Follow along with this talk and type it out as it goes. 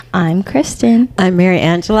I'm Kristen. I'm Mary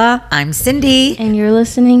Angela. I'm Cindy. And you're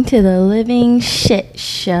listening to the Living Shit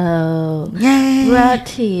Show. Yay. Brought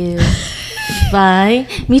to you by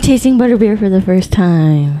me tasting butterbeer for the first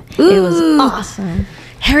time. Ooh. It was awesome.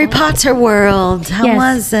 Harry Potter World. How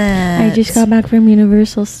was it? I just got back from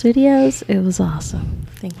Universal Studios. It was awesome.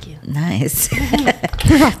 Thank you. Nice.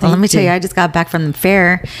 Well, let me tell you, I just got back from the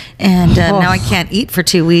fair, and now I can't eat for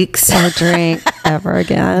 2 weeks. Or drink ever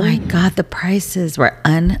again. My God, the prices were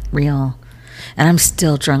unreal. And I'm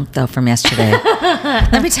still drunk, though, from yesterday.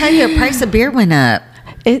 Let me tell you, the price of beer went up.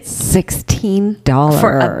 It's $16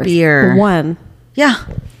 For a beer. One. Yeah.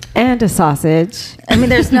 And a sausage. I mean,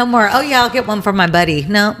 there's no more, oh, yeah, I'll get one for my buddy.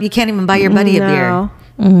 No, you can't even buy your buddy a beer.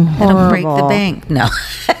 It'll break the bank. No.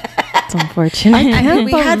 It's unfortunate. I mean,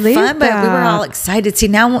 we had believe fun, but we were that. all excited. See,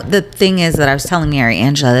 now the thing is that I was telling Mary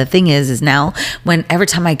Angela, the thing is now when every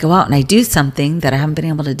time I go out and I do something that I haven't been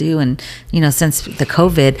able to do, and since the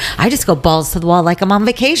COVID, I just go balls to the wall like I'm on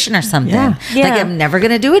vacation or something. Yeah. Yeah. Like I'm never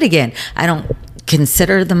going to do it again. I don't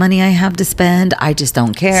consider the money I have to spend. I just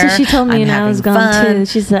don't care. So she told me I'm when I was having gone fun. too.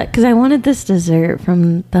 She's like, because I wanted this dessert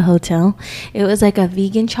from the hotel. It was like a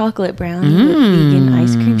vegan chocolate brownie with vegan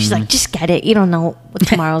ice cream. She's like, just get it. You don't know what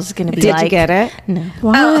tomorrow's going to be Did like. you get it? No.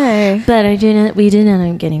 Why? But I didn't. We didn't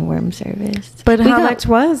end up getting room service. But We how got- much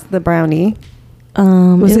was the brownie? it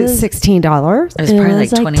Was it was $16? It was probably like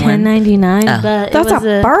 21. $10.99. Oh. But That's it was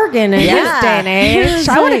a bargain in Yeah. this day and It age. was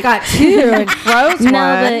I would have like- got two and froze No,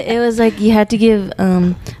 one. but it was like you had to give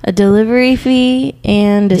a delivery fee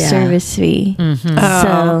and a Yeah. service fee. Mm-hmm.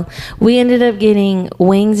 So we ended up getting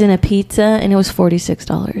wings and a pizza, and it was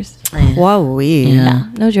 $46. Whoa, Yeah.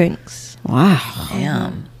 No drinks. Wow.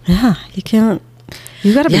 Damn. Yeah, you can't.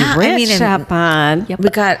 You got to be Yeah, I rich, mean, and- Chapman. Yep. We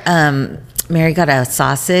got Mary got a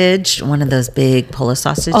sausage, one of those big Polish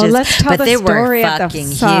sausages. Oh, let's tell but the they story were of the fucking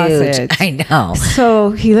sausage. huge. I know.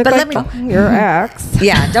 So he looked But like your ex.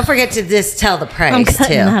 Yeah, don't forget to just tell the I'm price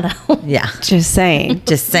cutting too. that out. Yeah, Just saying.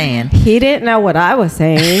 just saying. He didn't know what I was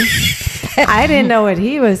saying. I didn't know what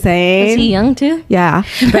he was saying. Was he young too? Yeah.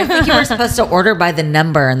 But I think you were supposed to order by the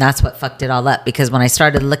number, and that's what fucked it all up. Because when I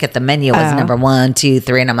started to look at the menu, it was Oh. number 1, 2,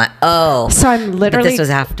 3, and I'm like, oh. So I'm literally this was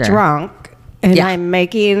after. drunk. And Yeah. I'm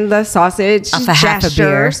making the sausage Off a half a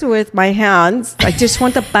beer. gestures with my hands. I just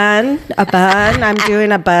want a bun. I'm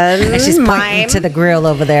doing a bun. And she's pointing mime. to the grill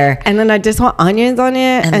over there. And then I just want onions on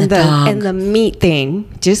it And the dog. and the meat thing.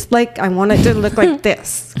 Just like I want it to look like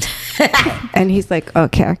this. And he's like,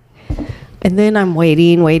 okay. And then I'm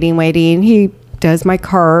waiting. He does my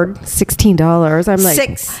card, $16. I'm like,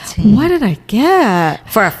 16 what did I get?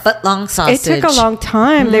 for a foot-long sausage. It took a long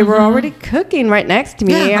time. They were already cooking right next to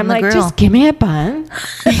me. Yeah, on I'm the like, grill. just give me a bun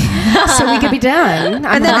so we could be done.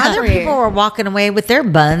 And then other people were walking away with their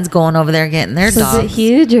buns, going over there getting their Was dogs. it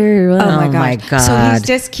huge or what? Oh my Oh my gosh. So he God.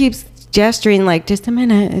 just keeps gesturing like, just a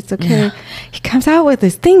minute, it's okay. Yeah. He comes out with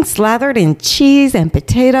this thing slathered in cheese and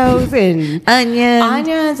potatoes and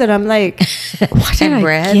onions, and I'm like, what did And I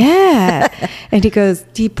bread. get? And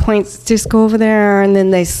he points, just go over there, and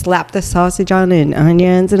then they slap the sausage on and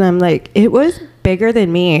onions, and I'm like, it was bigger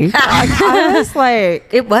than me. I was like,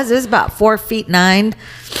 It was about 4'9".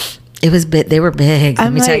 It was big. They were big. Let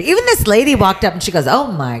I'm me tell like- you. Even this lady walked up and she goes,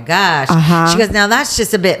 "Oh my gosh!" Uh-huh. She goes, "Now that's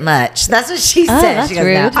just a bit much." That's what she said. that's She goes,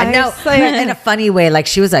 rude. "Now-" I I know, was like- but in a funny way. Like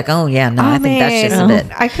she was like, "Oh yeah, no, I think that's just a bit."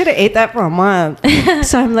 I could have ate that for a month.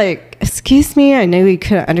 So I'm like, excuse me. I knew he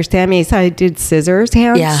couldn't understand me. So I did scissors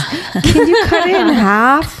hands. Yeah. Can you cut it in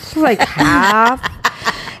half? Like half?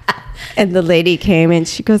 And the lady came and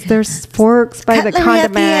she goes, there's forks by the Cutlery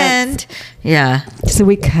at the condiments. end. Yeah. So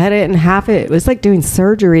we cut it in half. It was like doing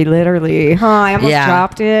surgery, literally. I almost Yeah.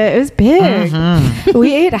 dropped it. It was big.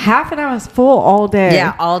 We ate half and I was full all day.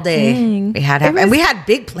 Yeah, all day. Dang. We had, It and was- we had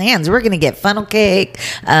big plans. We were going to get funnel cake.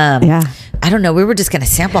 Yeah. I don't know. We were just going to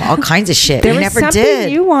sample all kinds of shit. There We was never something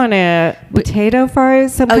did. you wanted. Potato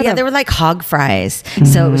fries. Some Oh kind yeah, of- they were like hog fries.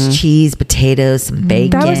 So it was cheese, potatoes, some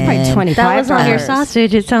bacon. That was probably 25. That was on your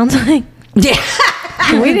sausage, it sounds like. Yeah,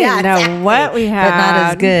 We didn't Yeah, know exactly. what we had. but not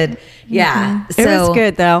as good. Yeah, It was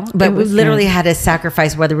good, though. But It we was literally good. had to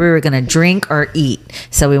sacrifice whether we were going to drink or eat.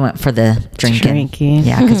 So we went for the drinking. Drinking.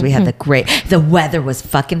 Yeah, because we had the weather was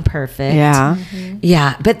fucking perfect. Yeah.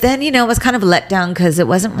 Yeah, but then it was kind of a letdown because it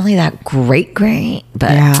wasn't really that great.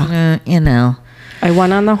 But Yeah. I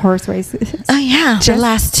won on the horse races. Oh yeah, the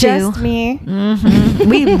last two. Just me.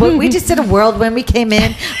 We just did a whirlwind. We came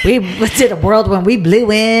in. We did a whirlwind. We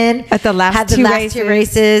blew in At the last Had the two last two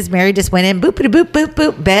races. races. Mary just went in. Boop boop boop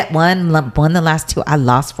boop. Bet won the last two. I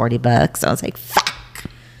lost $40. I was like, fuck.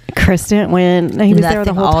 Kristen went. He was there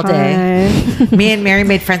the Nothing whole all time. day. Me and Mary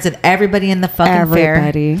made friends with everybody in the fucking fair.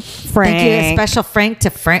 Everybody. Frank. Thank you. Special Frank to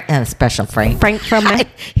Frank. Special Frank. Frank from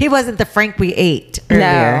He wasn't the Frank we ate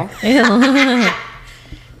earlier. No.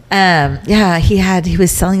 Yeah, he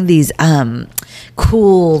was selling these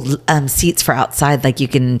cool seats for outside, like you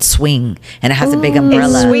can swing, and it has a big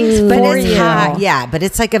umbrella. It swings but for it's you. high. Yeah, but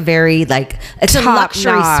it's like a very it's a Top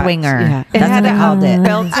luxury notch. swinger. Yeah. That's what they called it.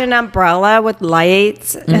 Built-in umbrella with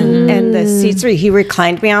lights and the seats where he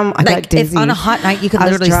reclined me on. I got Like if dizzy. on a hot night, you could I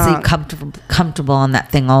was literally sleep drunk. comfortable on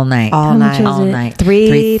that thing all night. All How much night. was all it? night.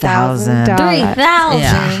 $3,000. 3,000.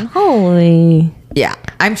 Yeah. Holy. Yeah,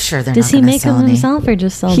 I'm sure they're Does not he gonna make sell them any. himself or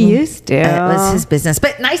just sell He them? used to. It was his business,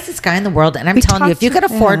 but nicest guy in the world. And I'm We telling you, if you talked could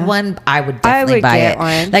to- afford yeah. one, I would I definitely would buy get it.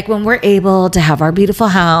 one. Like when we're able to have our beautiful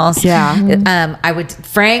house. Yeah. I would,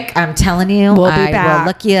 Frank, I'm telling you, We'll be I back. will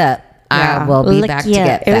look you up. I Yeah. will be Look back to you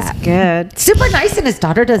get up. It was that. good. Super nice, and his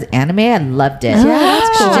daughter does anime. I loved it. Yeah,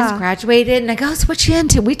 that's She cool. just graduated, and I go, "So what you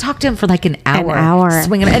into?" We talked to him for like an hour, hour.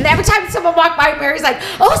 swinging. And every time someone walked by, Mary's like,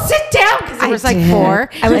 "Oh, sit down," because there I was like did. 4.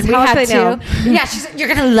 I was and we had helping him. Yeah, she's like, "You're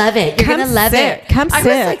gonna love it. You're Come gonna love sit. it." Come I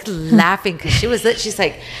sit. was like laughing because she's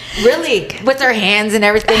like, really with her hands and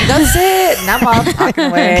everything. Go sit, and I'm all talking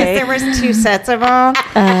away. Because there was 2 sets of them.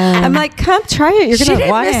 I'm like, come try it. You're She gonna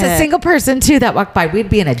didn't want miss it. a single person too that walked by. We'd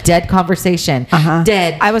be in a dead conversation.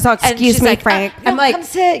 Dead. I was all, And excuse she's me, like, Frank. no, I'm like, come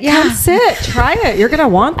sit. Yeah. come sit. Try it. You're gonna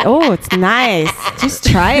want. Oh, it's nice. Just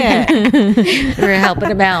try it. We were helping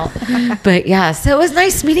him out. But yeah, so it was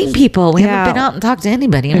nice meeting people. We Yeah. haven't been out and talked to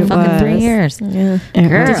anybody in It fucking 3 was. years. Yeah.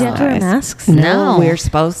 Girl. Did you have to wear masks? No. we're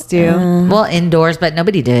supposed to. Well, indoors, but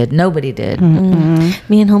nobody did. Nobody did.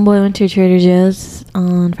 Me and homeboy went to Trader Joe's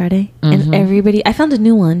on Friday, and everybody. I found a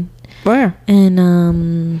new one, Where?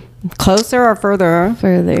 and Closer or further?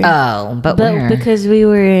 further. Oh, but where? because we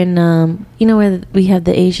were in, you know where we have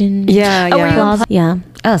the Asian. Yeah, Oh, were you plaza? Yeah.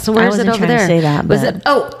 Oh, so where I is it wasn't over trying to there? say that, Was but- it?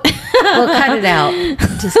 Oh, well, cut it out.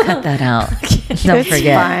 Just cut that out. Don't It's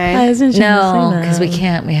forget. fine. I wasn't trying No, to say that. because we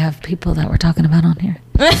can't. We have people that we're talking about on here.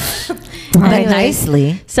 But Anyway.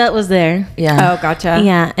 nicely. Set was there. Yeah. Oh, gotcha.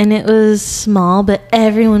 Yeah, and it was small, but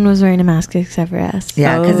everyone was wearing a mask except for us.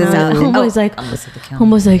 Yeah, because it's out. Homeboy's like, almost at the counter.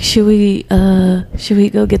 homeboy's like, should we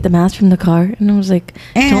go get the mask from the car? And I was like,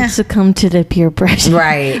 don't succumb to the peer pressure.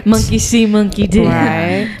 Right. Monkey see, monkey do.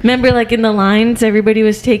 Right. Remember, like in the lines, everybody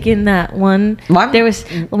was taking that one. What? There was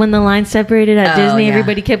when the line separated at Oh, Disney, yeah.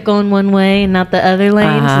 everybody kept going one way and not the other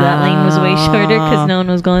lane. So that lane was way shorter because no one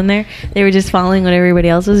was going there. They were just following what everybody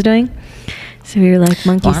else was doing. So we were like,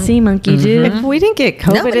 monkey Well, see, monkey do. If we didn't get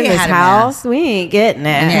COVID Nobody in this had a house, we ain't getting it.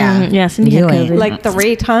 Yeah. Yeah, Cindy You had ain't. COVID. Like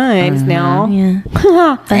 3 times now.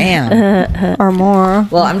 yeah. Damn. Or more.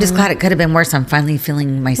 Well, I'm just glad it could have been worse. I'm finally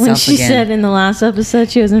feeling myself When she again. said in the last episode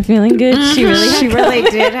she wasn't feeling good, she really She really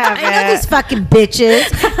did have I know these it. fucking bitches.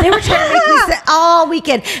 They were trying to make me say all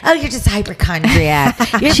weekend, "Oh, you're just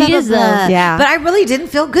hypochondriac." You're She blah, blah, is, though. blah." Yeah. But I really didn't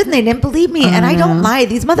feel good, and they didn't believe me. And I don't lie;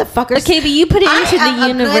 these motherfuckers. Okay, but you put it into I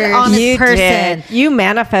am the a good, universe. honest You person. did. You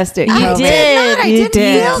manifested You COVID. did. I You didn't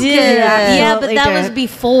did. feel You good. did. Yeah, but Absolutely that was did.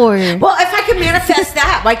 before. Well, if I can manifest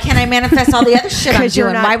that, why can't I manifest all the other shit I'm Because you're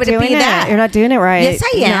doing? not Why would it doing be that? You're not doing it right. Yes,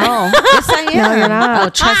 I am. No. Yes, I am. No, you're not. Oh,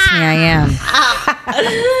 trust me, I am.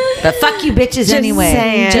 But fuck you, bitches. Just anyway,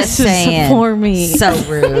 saying. just Just saying. for me. So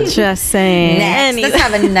rude. Just saying. Next, let's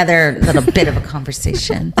have another little bit of a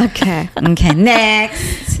conversation. Okay. Okay,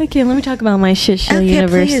 next. Okay, let me talk about my shit show Okay,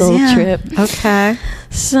 Universal please, yeah. trip. Okay.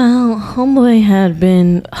 So, homeboy had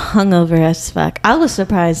been hungover as fuck. I was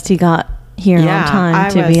surprised he got here Yeah, on time, I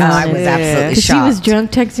to was be too. honest. I was absolutely Because he was shocked.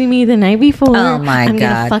 drunk texting me the night before. Oh, my I'm God.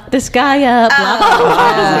 gonna fuck this guy up. Blah, blah, blah.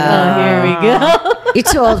 I was like, oh, here we go. You're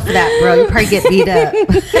too old for that, bro. You probably get beat up.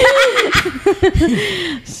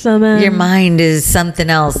 So then, Your mind is something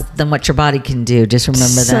else than what your body can do. Just remember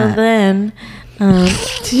so that. then,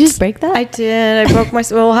 did you just break that? I did. I broke my.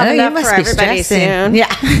 We'll have Oh, you enough must for be everybody stressing. soon.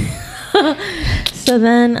 Yeah. So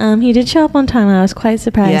then he did show up on time. I was quite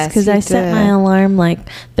surprised Yes, because he I set did. my alarm like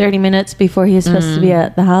 30 minutes before he was supposed to be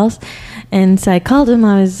at the house. And so I called him.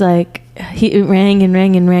 I was like, it rang and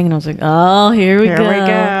rang and rang. And I was like, oh, here we Here go. we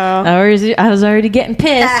go. I was already getting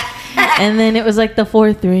pissed. And then it was like the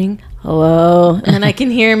 4th ring. Hello. And then I can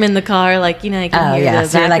hear him in the car. Like, I can Oh, hear yeah. the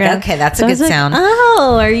So you're like, background. okay, that's a So I good was like, sound.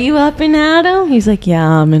 oh, are you up and at him? He's like, yeah,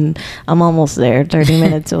 I'm almost there, 30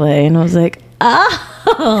 minutes away. And I was like,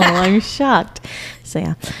 oh, I'm shocked. So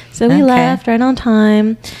yeah, so we Okay. left right on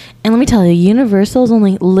time, and let me tell you, Universal's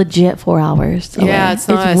only legit 4 hours. away. Yeah, it's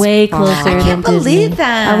not as way far. closer I than can't Disney. believe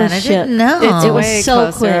that. I was I shook. didn't know. It's It was way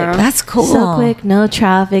so closer. quick. That's cool. So quick, no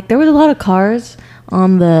traffic. There was a lot of cars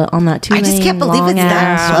on that 2 I just can't believe it's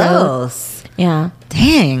that close. Yeah,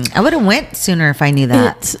 Dang, I would have went sooner if I knew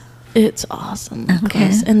that. It's awesome, of Okay.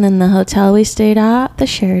 course. And then the hotel we stayed at, the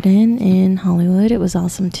Sheraton in Hollywood, it was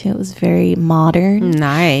awesome too. It was very modern.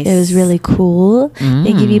 Nice. It was really cool.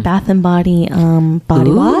 They give you Bath and Body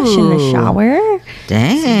body wash in the Ooh. shower.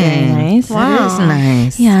 Dang, Very nice. That is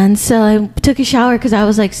nice. Yeah, and so I took a shower because I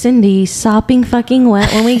was like, Cindy, sopping fucking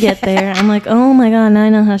wet when we get there. I'm like, oh my God, now I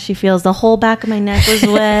know how she feels. The whole back of my neck was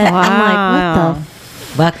wet. I'm like, what the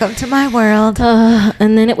Welcome to my world.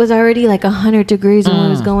 and then it was already like 100 degrees when we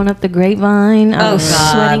was going up the Grapevine. I Oh, was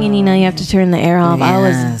God. sweating, and you have to turn the air off. I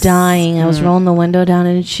was Yes. dying. I was rolling the window down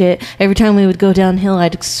and shit. Every time we would go downhill,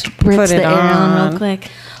 I'd spritz Put the it air on on. real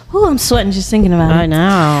quick. Oh, I'm sweating just thinking about it. I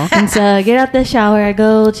know. And so I get out the shower, I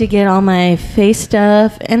go to get all my face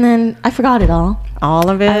stuff, and then I forgot it all. All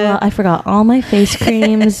of it. I forgot all my face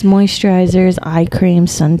creams, moisturizers, eye cream,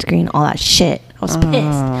 sunscreen, all that shit. I was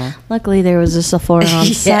pissed. Luckily, there was a Sephora on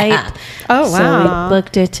Yeah. site. Oh, So wow. we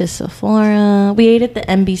booked it to Sephora. We ate at the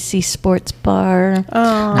NBC Sports Bar.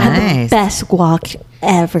 Oh. I had Nice. the best guac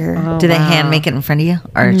ever. Do they hand make it in front of you,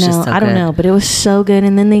 or it's just so I don't good? know, but it was so good.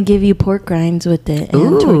 And then they give you pork rinds with it and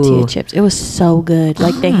Ooh. tortilla chips. It was so good.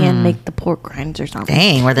 Like they hand make the pork rinds or something.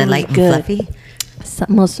 Dang, were they It was light and good. fluffy?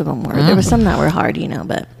 Most of them were. There were some that were hard,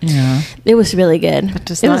 but Yeah. it was really good.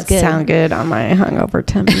 Does it was not good. sound good on my hungover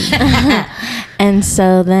tummy. And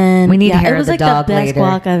so then We need to hear it was the like dog the best later.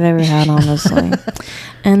 guac I've ever had, honestly.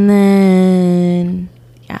 And then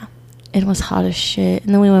it was hot as shit.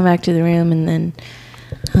 And then we went back to the room, and then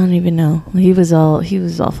I don't even know. He was all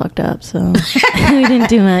fucked up, so we didn't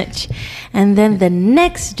do much. And then the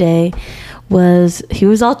next day he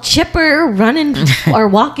was all chipper, running or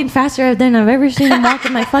walking faster than I've ever seen him walk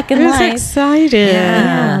in my fucking He was life. excited.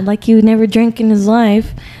 Yeah, like he would never drink in his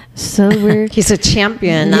life. So we're He's a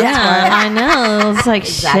champion. That's yeah, why. I know. It's like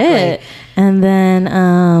Exactly. shit. And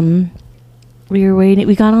then we were waiting.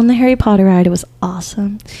 We got on the Harry Potter ride. It was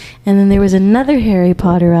awesome. And then there was another Harry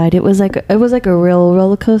Potter ride. It was like a real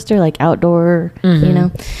roller coaster, like outdoor,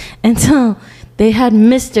 And so they had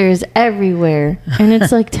misters everywhere, and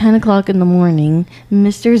it's like 10 o'clock in the morning.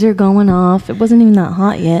 Misters are going off. It wasn't even that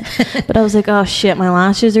hot yet, but I was like, oh shit, my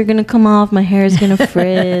lashes are gonna come off, my hair is gonna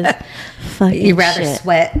frizz. Fucking You'd rather shit.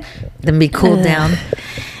 sweat than be cooled down.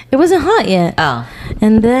 It wasn't hot yet. Oh.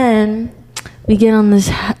 And then we get on this,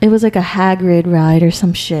 it was like a Hagrid ride or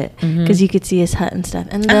some shit, because you could see his hut and stuff.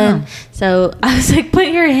 And then, so I was like, put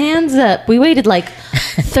your hands up. We waited like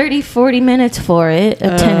 30, 40 minutes for it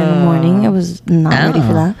at 10 in the morning. I was not ready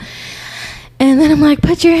for that. And then I'm like,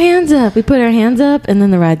 put your hands up. We put our hands up, and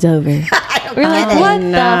then the ride's over. We're like, what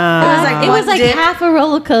the fuck? It was like half a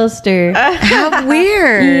roller coaster. How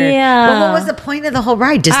weird. Yeah. But what was the point of the whole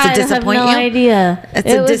ride? Just to I disappoint have no you? idea. It's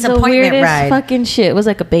it a was disappointment the weirdest ride. fucking shit. It was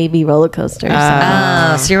like a baby roller coaster or something.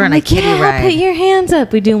 Oh, so you're on I'm a like, kiddie yeah, ride. put your hands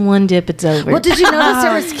up. We do one dip, it's over. Well, did you notice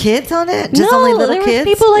there was kids on it? Just no, only little there kids?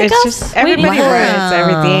 was people like It's us. just waiting everybody for it. rides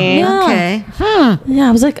everything. Yeah. Okay. Yeah,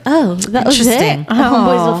 I was like, oh, that was it. Interesting.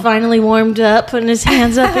 Homeboys were finally warmed up, putting his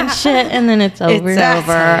hands up and shit, and then it's over. It's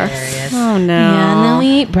over. hilarious. Oh no. Yeah, and then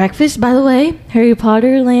we eat breakfast. By the way, Harry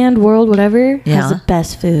Potter Land, World, whatever, Yeah. has the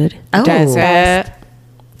best food. Oh. Does it?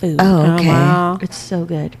 Food. Oh, okay. Oh, wow. It's so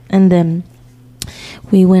good. And then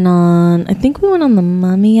we went on, I think we went on the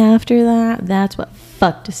Mummy after that. That's what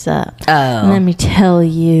fucked us up. Oh. Let me tell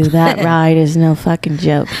you, that ride is no fucking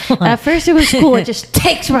joke. At first it was cool. It just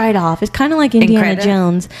takes right off. It's kind of like Indiana Incredible.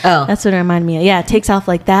 Jones. Oh. That's what it reminded me of. Yeah, it takes off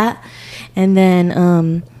like that. And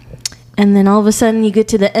then all of a sudden you get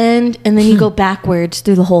to the end, and then you go backwards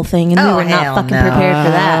through the whole thing, and Oh, we were not hell fucking no. prepared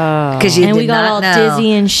for that. Because you And did we got not all know.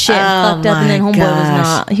 dizzy and shit, and fucked up, and then my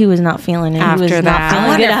homeboy was not feeling it. He After was that. not I feeling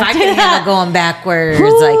wonder it if I after can that. handle going backwards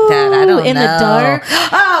like that. I don't in know. the dark.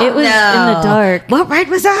 Oh, It was in no. the dark. What ride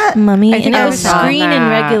was that? Mummy, I think and I it was saw screen and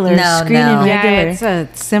that. regular. No, Screen no. and Yeah, regular. it's a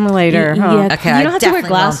simulator. Huh? Yeah, Okay, you I don't have to wear definitely won't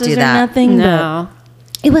glasses do or that. nothing. No. But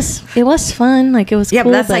it was fun. Like it was Yeah, but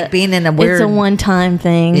cool. that's like being in a weird- It's a one-time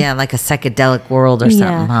thing. Yeah, like a psychedelic world or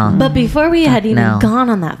something, huh? But before we had even no. gone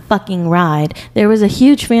on that fucking ride, there was a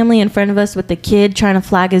huge family in front of us with the kid trying to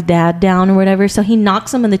flag his dad down or whatever. So he knocked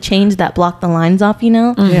some of the chains that block the lines off,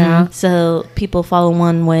 Yeah. So people follow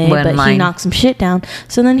one way, One but he line. knocks some shit down.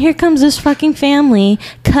 So then here comes this fucking family,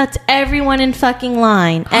 cuts everyone in fucking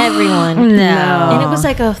line. Everyone. No. And it was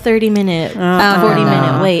like a 30-minute, no.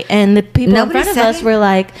 40-minute wait. And the people Nobody in front of said us were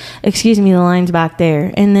like, excuse me, the line's back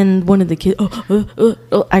there. And then one of the kids,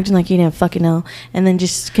 acting like he didn't fucking know. And then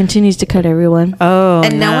just continues to cut everyone. Oh.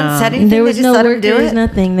 And no one said anything. There They was just no let him do workers, it.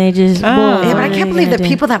 nothing. They just, well, Yeah, but what I are can't they believe gonna the do?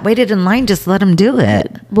 people that waited in line just let him do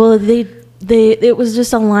it. Well, it was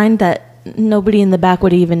just a line that nobody in the back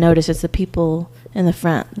would even notice. It's the people in the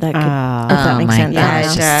front. That could, Oh. if that makes sense. I gosh,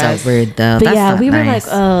 don't know. that's so rude though. But That's yeah, not we were nice.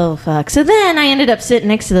 like, oh fuck. So then I ended up sitting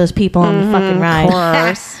next to those people on the fucking ride. Of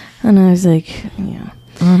course. And I was like, yeah.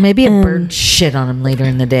 Well, maybe a bird shit on them later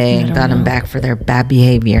in the day and got them back for their bad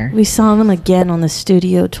behavior. We saw them again on the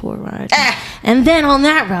studio tour ride. And then on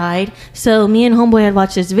that ride, so me and Homeboy had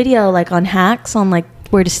watched this video like on hacks on like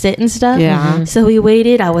where to sit and stuff. Yeah. So we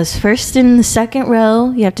waited. I was first in the second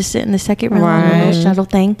row. You have to sit in the second row on the Right. little shuttle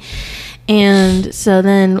thing. And so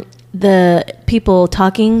then the people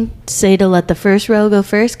talking say to let the first row go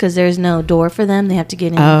first because there's no door for them. They have to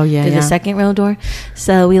get in Oh, yeah, through yeah. the second row door.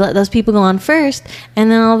 So we let those people go on first. And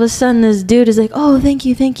then all of a sudden this dude is like, oh, thank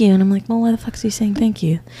you, thank you. And I'm like, well, why the fuck is he saying thank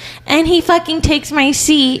you? And he fucking takes my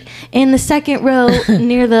seat in the second row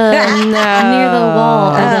near the near the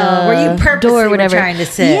wall or the where you purposely door or were whatever. trying to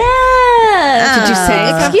sit. Yeah. Did you say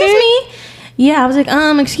Excuse something? me? Yeah, I was like,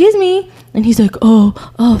 excuse me. And he's like, oh,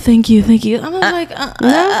 thank you. I was like,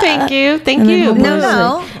 No, thank you. Thank And then you. Homeboy No, was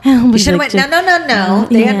no. like- and Homeboy's You should have like, went, no.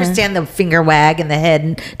 They Yeah. understand the finger wag and the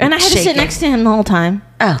head. And I had to sit next to him the whole time.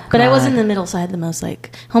 Oh, but I was in God. the middle, so I had the most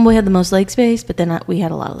like Homeboy had the most leg space, but then we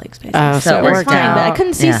had a lot of leg space. Oh, So it it was worked fine, out. but I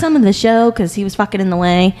couldn't see Yeah. some of the show because he was fucking in the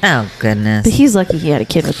way. Oh, goodness. But he's lucky he had a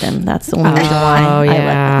kid with him. That's the only reason why. Oh,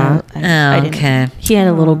 yeah. I didn't. Okay. He had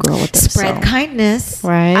a little girl with him. Spread so. Oh, kindness.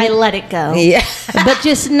 Right. I let it go. Yeah. But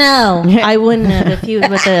just know, I wouldn't have if he was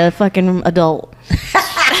with a fucking adult.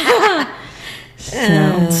 So.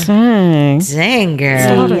 Dang. Dang, A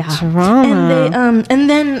girl. lot of Yeah. drama. And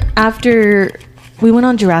then after we went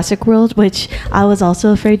on Jurassic World, which I was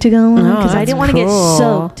also afraid to go on Oh, because I that's didn't want to get cool.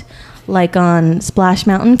 soaked like on Splash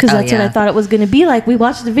Mountain because Oh, that's what I yeah. thought it was going to be like. We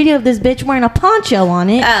watched the video of this bitch wearing a poncho on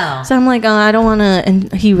it. Oh. So I'm like, oh, I don't want to.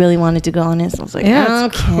 And he really wanted to go on it. So I was like, Yeah,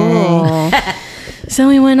 it's okay. cool. So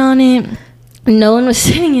we went on it. No one was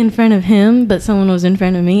sitting in front of him, but someone was in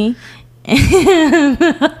front of me. And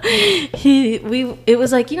it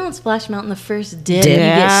was like, you know, on Splash Mountain, the first dip, you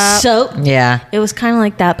Yeah. get soaked. Yeah. It was kind of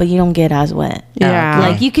like that, but you don't get as wet. Yeah.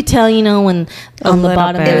 Like you could tell, you know, when A on the little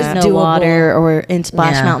bottom bit. there's It no was doable. water, or in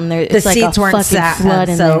Splash Yeah. Mountain there, The it's like seats a weren't fucking flood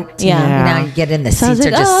in there. soaked. Yeah. Yeah. Now you get in, the So I was seats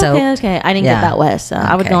like, are just oh, soaked. okay. I didn't Yeah. get that wet, so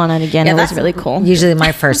I would Okay. go on it again. Yeah, It was that's really cool. Usually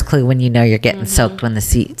my first clue when you know you're getting soaked when the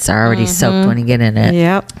seats are already soaked when you get in it.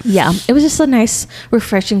 Yep. Yeah, it was just a nice,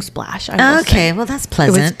 refreshing splash. I will say. Okay, well that's It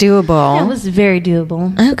pleasant. was doable. Yeah, it was very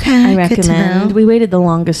doable. Okay, I good to recommend. know. We waited the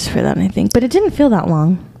longest for that, I think, but it didn't feel that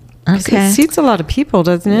long. Okay. It seats a lot of people,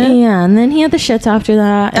 doesn't it? Yeah, and then he had the shits after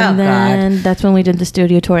that, and Oh, then that's when we did the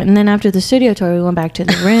studio tour. And then after the studio tour, we went back to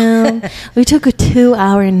the room. We took a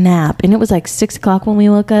 2-hour nap, and it was like 6:00 when we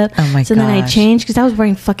woke up. Oh, my So then I gosh. changed because I was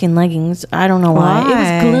wearing fucking leggings. I don't know why. It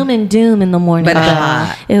Why? was gloom and doom in the morning, But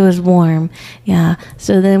hot. it was warm. Yeah.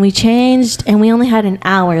 So then we changed, and we only had an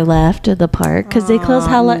hour left of the park because they close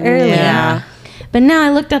hella early. yeah. But now I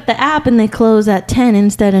looked at the app and they close at 10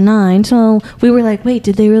 instead of 9. So we were like, wait,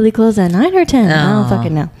 did they really close at 9 or 10? I Oh. don't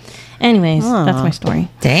fucking know. Anyways, that's my story.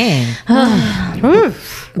 Dang.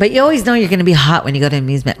 But you always know you're going to be hot when you go to an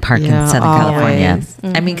amusement park Yeah, in Southern California. always.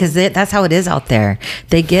 I mean, because that's how it is out there.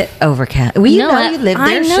 They get overcast. Well, you know you live there.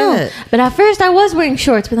 I know. Shit. But at first I was wearing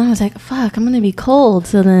shorts, but then I was like, fuck, I'm going to be cold.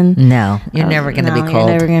 So then. No, you're never going to be No, cold.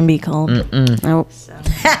 You're never going to be cold. Nope.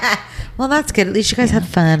 Well, that's good. At least you guys had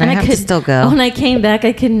fun. And I have to still go. When I came back,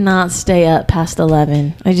 I could not stay up past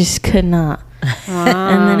 11. I just could not.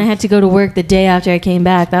 And then I had to go to work the day after I came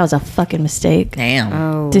back. That was a fucking mistake. Damn.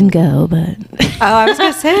 Oh. Didn't go, but I was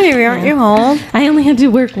gonna say, aren't you home? I only had to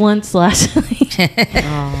work once last week. So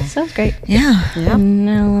it was great. Yeah. Yeah. And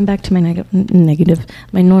now I'm back to my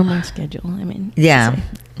my normal schedule. I mean, Yeah.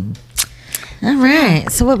 All right.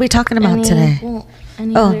 So what are we talking about today?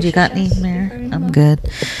 any Oh, other you got any, shows? Mare? I'm good.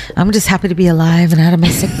 I'm just happy to be alive and out of my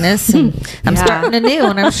sickness. And I'm Yeah. starting anew,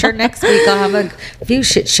 and I'm sure next week I'll have a few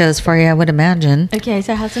shit shows for you, I would imagine. Okay,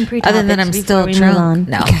 so I have some pre Other than I'm still drunk.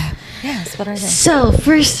 No. Yes, what are they? So,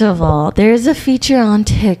 first of all, there's a feature on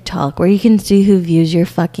TikTok where you can see who views your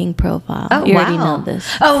fucking profile. Oh, you wow. already know this.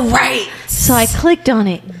 Oh, right. So I clicked on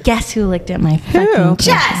it. Guess who looked at my fucking profile?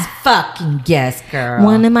 Just fucking guess, girl.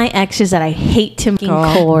 One of my exes that I hate to fucking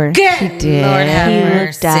core. Good did. Lord have He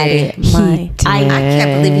mercy. looked at it. I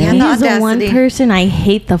can't believe he had the He's the one audacity. person I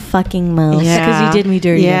hate the fucking most because he did me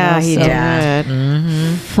dirty. Yeah, the most, he so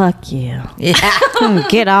did. Fuck you. Yeah.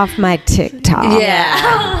 Get off my TikTok.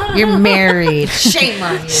 Yeah. You're married. Shame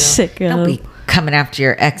on you. Sicko. Don't be coming after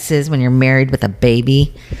your exes when you're married with a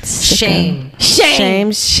baby. Shame.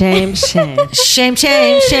 Shame, shame, shame. Shame,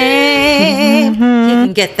 shame, shame. He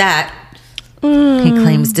can get that. He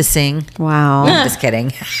claims to sing. Wow. I'm just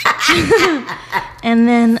kidding. And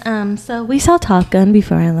then, so we saw Top Gun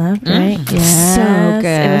before I left, right? Yes. So It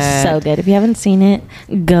good. was so good. If you haven't seen it,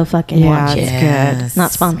 go fucking Yeah, watch it's it. good.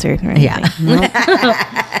 Not sponsored or anything.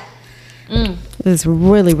 Yeah. It was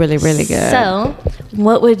really, really, really good. So,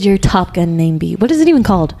 what would your Top Gun name be? What is it even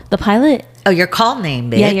called? The pilot? Oh, your call name,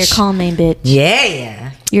 bitch. Yeah, your call name, bitch.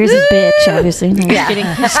 Yeah. Yours is bitch, obviously. No, Yeah.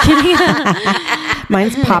 just kidding. Just kidding.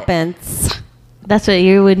 Mine's Poppins. That's what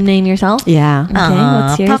you would name yourself? Yeah. Okay,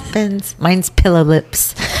 what's yours? Poppins. Mine's Pillow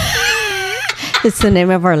Lips. It's the name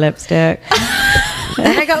of our lipstick.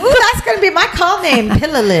 And I go, ooh, that's going to be my call name,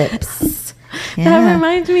 Pillow Lips. That Yeah.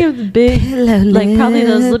 reminds me of the big, like probably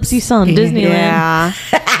those lips you saw in Disneyland. Yeah.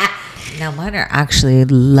 Now, mine are actually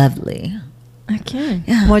lovely. Okay.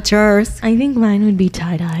 What's yours? I think mine would be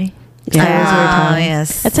tie-dye. Yeah. I always wear tie.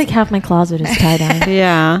 yes. That's like half my closet is tie-dye.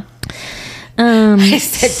 Yeah. I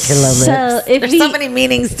said Pillow Lips. So if There's we- so many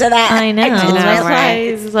meanings to that. I know. just That's realized. why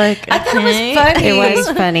it's like, I thought it was okay. funny. It was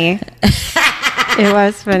funny. It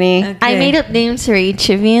was funny. I made up names for each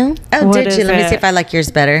of you. Oh, What did is you? Let me it? see if I like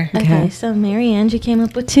yours better. Okay, so Mary Angie came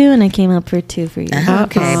up with 2, and I came up for 2 for you.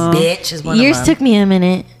 Okay, Uh-oh. bitch is one Yours of them. took me a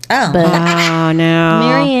minute. Oh. But Oh, no.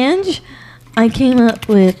 Mary Ange, I came up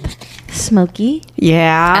with Smokey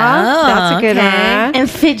Yeah. Oh, that's a good okay. one. and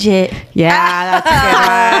Fidget. Yeah, that's a good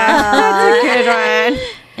one. That's a good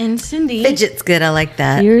one. And Cindy, Fidget's good. I like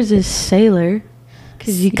that. yours is Sailor.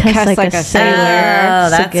 Because you cuss like a sailor. Oh,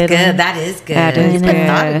 It's a that's good. one. That is good. That is You put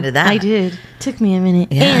thought good. into that. I did. Took me a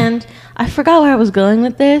minute. Yeah. And I forgot where I was going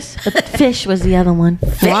with this, but fish was the other one.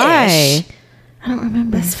 Why? I don't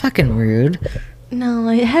remember. That's fucking rude. No,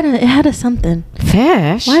 it had a something.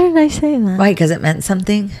 Fish? Why did I say that? Why? Because it meant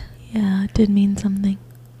something? Yeah, it did mean something.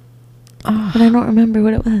 Oh. But I don't remember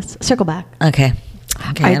what it was. Circle back. Okay.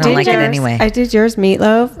 Okay, I, don't like it anyway. I did yours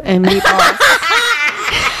meatloaf and meatballs.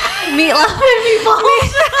 Meatloaf and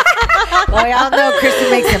meatballs. Well, y'all know Kristen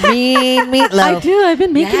makes a mean meatloaf. I do. I've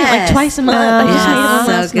been making it like Yes. twice a month. I just made it Yeah, one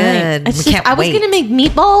so last good. night. It's We just- can't I was wait. gonna make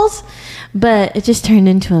meatballs, but it just turned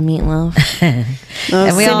into a meatloaf. Oh,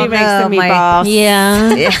 And we all Cindy makes know the my- meatballs.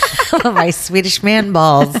 Yeah. Yeah, my Swedish man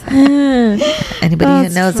balls. Anybody who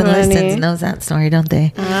That's knows and funny. listens knows that story, don't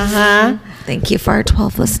they? Uh-huh. Thank you for our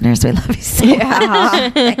 12 listeners. We love you so Yeah.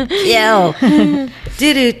 much. Thank you.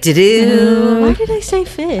 Do-do-do-do. Why did I say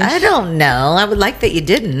fish? I don't know. I would like that you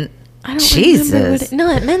didn't. I don't Jesus. remember what it, no,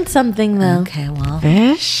 it meant something though. Okay, well,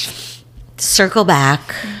 Fish? circle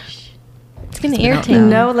back. It's gonna we don't irritate know. me.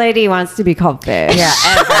 No lady wants to be called fish. Yeah,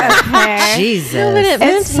 ever. Okay. Jesus. No, but it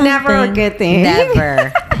meant It's never a something. good thing.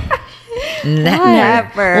 Never.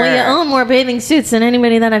 Never. Well, you own more bathing suits than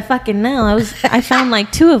anybody that I fucking know. I found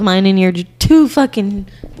like 2 of mine in your 2 fucking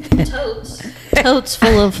totes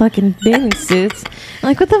full of fucking bathing suits. I'm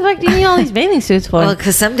like, what the fuck do you need all these bathing suits for? Well,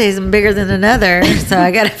 because some days I'm bigger than another, so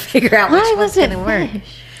I got to figure out which Why one's was it going to work.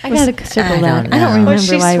 fish? I gotta circle I back. don't I don't know. remember Was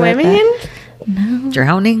she why I wrote swimming? that.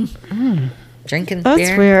 Drowning? Drinking That's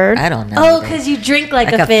beer? weird. I don't know. Oh, either. because you drink like,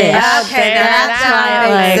 Like a a fish. fish. Okay, that's why it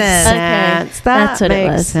makes makes sense. Okay, That that's what it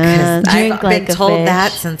makes was. sense. Drink I've like been a told fish.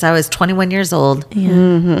 that since I was 21 years old. Yeah.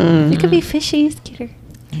 Mm-hmm. You could be fishy. It's cuter.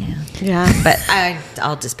 Yeah. Yeah. But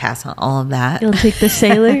I'll just pass on all of that. You'll take the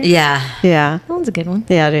sailor. Yeah. Yeah. That one's a good one.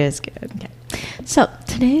 Yeah, it is good. Okay. So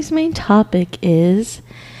today's main topic is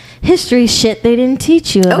history shit they didn't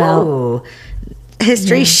teach you about. Oh,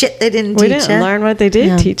 history shit they didn't We teach didn't ya. learn what they did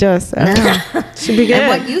Yeah. teach us. So. No. Should be good. And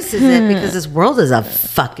what use is it? Because this world is a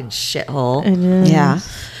fucking shithole. It is. Yeah.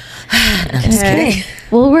 No, I'm just Okay. kidding.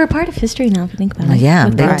 Well, we're a part of history now. If you think about Well, it. yeah,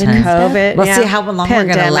 With big COVID and time. stuff. COVID. We'll yeah. see how long we're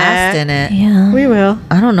going to last in it. Yeah. We will.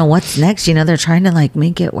 I don't know what's next. You know, they're trying to like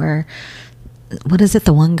make it where, what is it,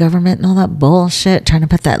 the one government and all that bullshit, trying to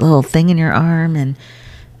put that little thing in your arm and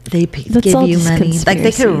they That's give all you just money. Like they could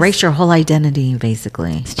conspiracies. erase your whole identity,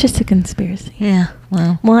 basically. It's just a conspiracy. Yeah,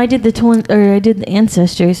 well. Well, I did I did the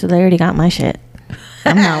ancestry, so they already got my shit.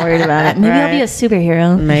 I'm not worried about it. Maybe I'll be a Right.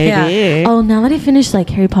 superhero. Maybe. Oh, now that I finished like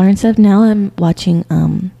Harry Potter and stuff, now I'm watching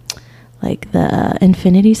like the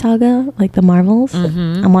Infinity Saga, like the Marvels.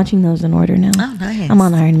 Mhm. I'm watching those in order now. Oh, nice. I'm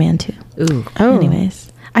on Iron Man too. Ooh. Oh.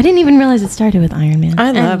 Anyways, I didn't even realize it started with Iron Man.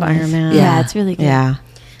 I love Anyways. Iron Man. Yeah, Yeah. it's really good. Yeah.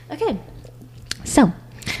 Okay. So,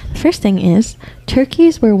 the first thing is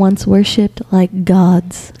turkeys were once worshipped like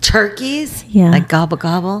gods. Turkeys? Yeah. Like gobble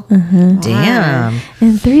gobble? Uh-huh. Damn.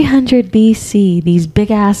 In 300 BC, these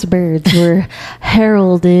big ass birds were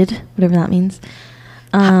heralded, whatever that means,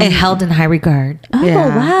 held in high regard. Oh,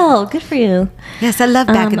 Yeah. wow. Good for you. Yes, I love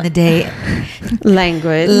back in the day.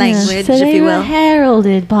 Language. Language, So if they you were will.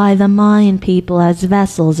 heralded by the Mayan people as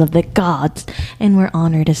vessels of the gods and were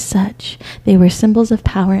honored as such. They were symbols of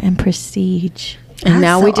power and prestige. And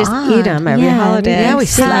now That's we so just odd. eat them every Yeah, holiday. Yeah, we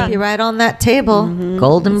Silly. slap you right on that table,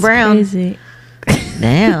 golden It's brown. crazy.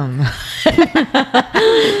 Damn.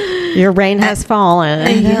 Your rain has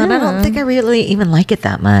fallen. Yeah, and I don't think I really even like it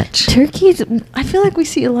that much. Turkeys, I feel like we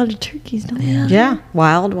see a lot of turkeys, don't we? Yeah,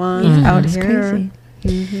 wild ones out It's here.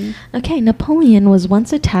 crazy. Okay, Napoleon was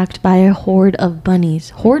once attacked by a horde of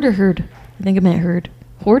bunnies. Horde or herd? I think it meant herd.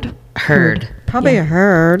 Horde? Herd. Probably a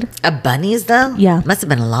herd. Bunnies, though? Yeah. Must have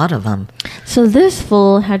been a lot of them. So this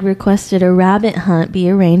fool had requested a rabbit hunt be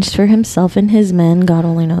arranged for himself and his men. God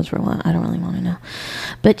only knows for what. I don't really want to know.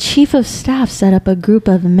 But Chief of Staff set up a group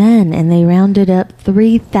of men and they rounded up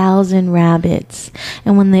 3,000 rabbits.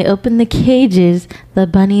 And when they opened the cages, the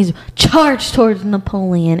bunnies charged towards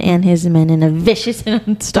Napoleon and his men in a vicious and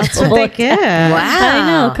unstoppable They get. Wow.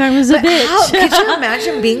 I know, karma's a But bitch. how- could you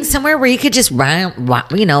imagine being somewhere where you could just round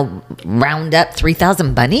up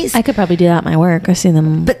 3,000 bunnies? I could probably do that at my work. I see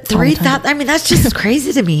them. But all the time. 3,000, I mean, that's just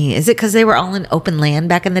crazy to me. Is it because they were all in open land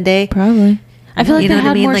back in the day? Probably. I feel like You they know what I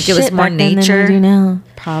had mean? more Like it was shit more back then nature. than they do now.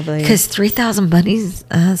 Probably. Because 3,000 bunnies,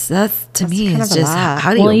 that's to me, kind it's of a just, lot.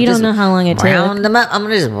 how do you Well, you don't just know how long it took. round them up? I'm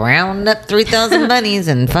going to just round up 3,000 bunnies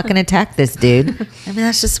and fucking attack this dude. I mean,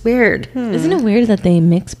 that's just weird. Isn't it weird that they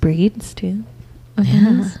mix breeds too? of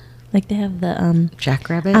bunnies? Like they have the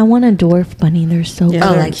Jackrabbit? I want a dwarf bunny. They're so Yeah,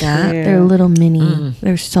 Oh, cute. like that? cute. They're little mini.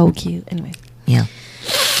 They're so cute. Anyway, Yeah.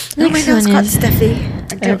 Oh, my Next nose one got is- stuffy. I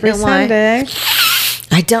don't Every know why. Sunday.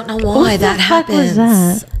 I don't know why What the that fuck was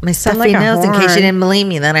happens. that? My stuffy like a nose, in case horn. you didn't believe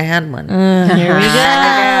me that I had one. here we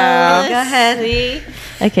go. Go ahead.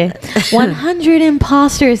 Okay. 100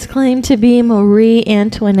 imposters claim to be Marie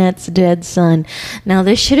Antoinette's dead son. Now,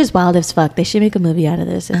 this shit is wild as fuck. They should make a movie out of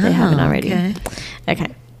this if they haven't already. Okay. Okay.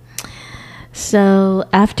 So,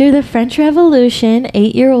 after the French Revolution,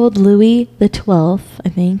 8-year-old Louis XII, I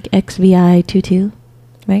think, XVI 22,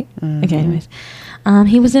 right? Okay, anyways.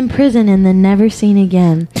 He was in prison and then never seen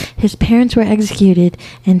again. His parents were executed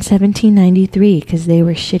in 1793 because they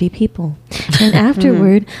were shitty people. And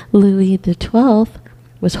afterward, Louis XII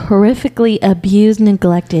was horrifically abused,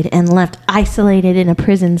 neglected, and left isolated in a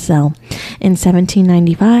prison cell. In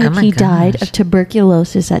 1795, Oh my he died gosh. of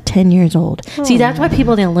tuberculosis at 10 years old. See, that's why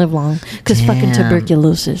people didn't live long, because fucking Damn.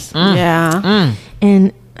 tuberculosis. Yeah.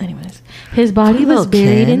 And anyways, his body Poor was little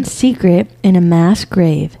buried kid. in secret in a mass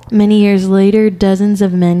grave. Many years later, dozens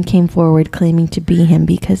of men came forward claiming to be him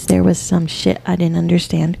because there was some shit I didn't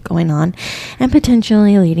understand going on and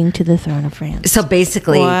potentially leading to the throne of France. So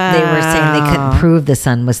basically, they were saying they couldn't Wow. prove the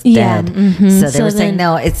son was Yeah, dead. mhm. So they So were saying, then-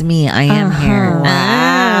 no, it's me. I am here. Uh-huh.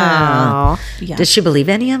 Wow. Yeah. Does she believe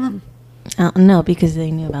any of them? No, because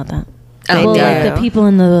they knew about that. Oh, well, they like do. the people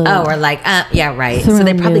in the Oh, or like, yeah, right. So they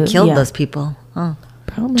Throne probably knew, killed yeah. those people. Oh,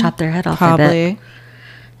 probably chopped their head off. I bet. Probably.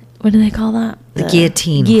 what do they call that? The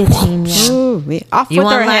guillotine. Guillotine. Yeah. Ooh, off You with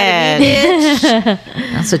want their to lie head. to me, bitch?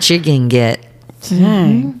 That's what you're gonna get.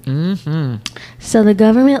 Dang. Mm-hmm. So the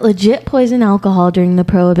government legit poisoned alcohol during the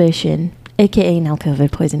Prohibition, aka now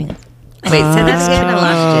COVID poisoning. Wait, say that again. I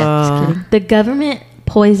lost you. The government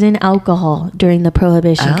poisoned alcohol during the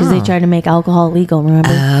Prohibition because they Oh. tried to make alcohol legal. Remember?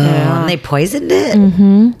 Oh, Yeah. and they poisoned it.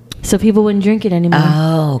 Mm-hmm. So people wouldn't drink it anymore.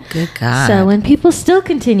 Oh, good God. So when people still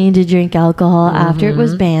continued to drink alcohol after it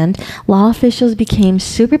was banned, law officials became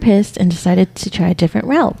super pissed and decided to try a different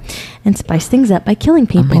route and spice things up by killing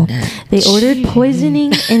people. God. They ordered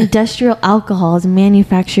poisoning industrial alcohols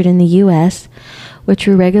manufactured in the U.S., which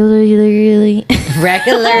were regularly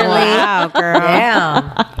regularly. Wow, girl.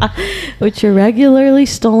 Damn. which were regularly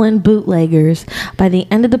stolen bootleggers. By the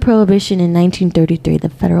end of the Prohibition in 1933, the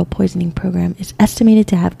federal poisoning program is estimated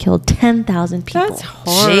to have killed 10,000 people. That's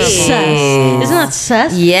horrible. Jeez. Sus. Isn't that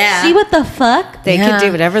sus? Yeah. See what the fuck? They can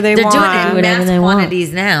do whatever they They're want. doing it in Whatever mass they want.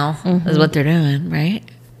 quantities now, is what they're doing, right?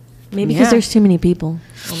 Maybe because Yeah. there's too many people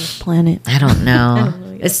on this planet. I don't know. don't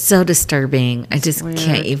know yet. It's so disturbing. I just weird.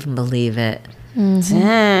 can't even believe it.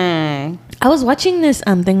 Dang. I was watching this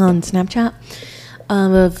thing on Snapchat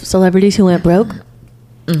of celebrities who went broke,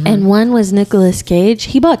 and one was Nicolas Cage.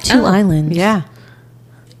 He bought 2 islands. Yeah.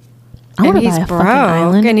 I want And to he's buy a broke, fucking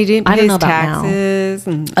island. and he didn't I pay don't his know about now. taxes.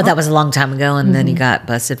 And, Oh, that was a long time ago, and then he got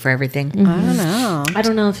busted for everything. I don't know. I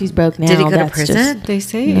don't know if he's broke now. Did he go to That's prison? just- They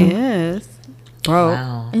say he is. Broke.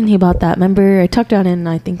 Wow. and he bought that. Remember, I talked about it in,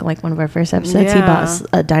 I think, like one of our first episodes. He Yeah. bought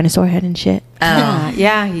a dinosaur head and shit. Oh.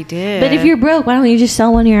 Yeah, he did. But if you're broke, why don't you just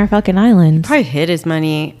sell one of your fucking islands? probably hid his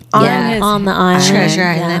money Yeah. his on the island. Treasure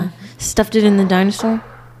Island. stuffed it in the dinosaur.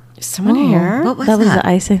 Someone here? What was that was that? the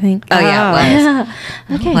ice, I think. Oh, yeah, it was.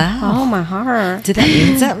 Yeah. Okay. Wow. Oh, my heart. Did that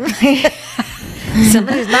mean something?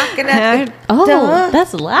 Somebody's knocking at the Oh, door.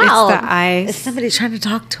 that's It's loud. the Is ice. somebody trying to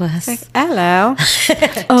talk to us? Hello.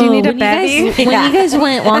 Oh, Do you need a when bevy? When you guys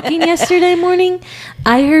went walking yesterday morning,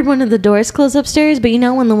 I heard one of the doors close upstairs, but you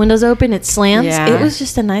know when the windows open, it slams. Yeah. It was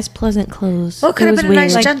just a nice, pleasant close. Well, it could have was been a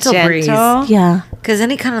nice weird. gentle breeze. Yeah, Because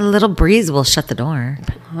any kind of little breeze will shut the door.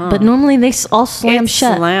 but normally they all slam It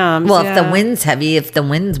shut. slams. Well, if yeah. the wind's heavy, if the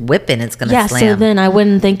wind's whipping, it's going to Yeah, slam. so then I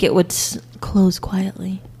wouldn't think it would close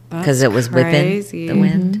quietly. Because it was crazy. whipping the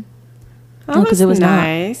wind. That No, 'cause it was not.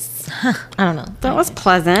 nice. I don't know. That was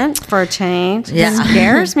pleasant for a change. Yeah. It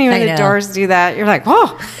scares me when I the know. doors do that. You're like,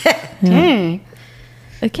 whoa, dang.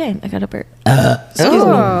 Okay, I got a burp.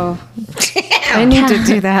 Oh, I need to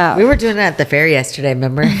do that. We were doing it at the fair yesterday,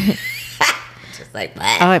 remember? Just like,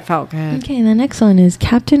 what? Oh, it felt good. Okay, the next one is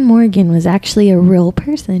Captain Morgan was actually a real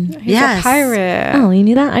person. He's Yes. a pirate. Oh, you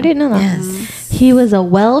knew that? I didn't know that. Yes. He was a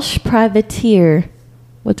Welsh privateer.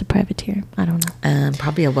 What's a privateer? I don't know.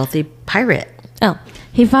 Probably a wealthy pirate. Oh,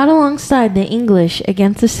 he fought alongside the English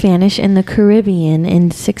against the Spanish in the Caribbean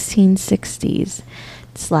in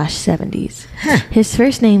 1660s/70s. His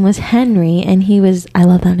first name was Henry, and he was, I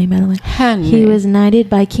love that name by the way. Henry. He was knighted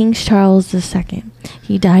by King Charles II.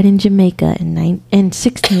 He died in Jamaica in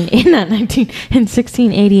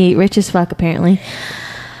 1688, rich as fuck apparently.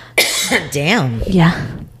 Damn. Yeah,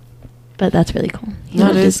 but that's really cool. He That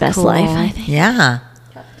lived his is best cool. life, I think. Yeah.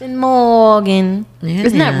 Captain Morgan.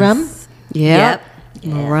 Isn't that rum? Yep.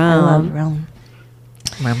 Yeah, I love rum.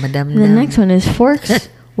 Rum-a-dum-dum. The next one is forks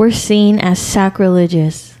were seen as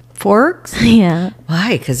sacrilegious. Forks? Yeah.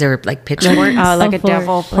 Why? Because they were like pitchforks? Oh, like a fork,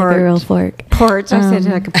 devil like a real porch. fork. Porch. I said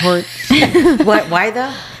like a porch. What? Why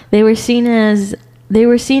though? They were seen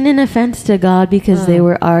an offense to God because they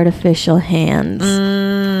were artificial hands.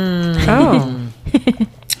 Oh,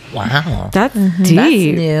 Wow. that's That's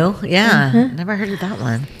deep. new. Yeah. Never heard of that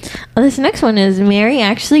one. Oh, this next one is Mary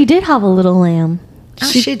actually did have a little lamb. Oh,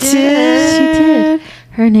 she did. She did.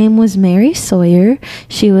 Her name was Mary Sawyer.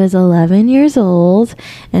 She was 11 years old,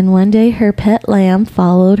 and one day her pet lamb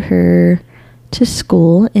followed her to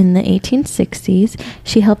school in the 1860s.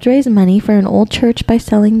 She helped raise money for an old church by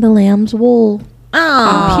selling the lamb's wool.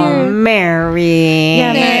 Oh, Pure. Mary.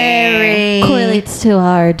 Yeah, Mary. Correlates to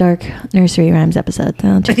our Dark Nursery Rhymes episode.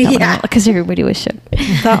 So check that one Yeah. out because everybody was shook.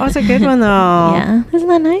 That was a good one, though. Yeah, isn't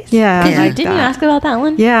that nice? Yeah, I Did like didn't you that. ask about that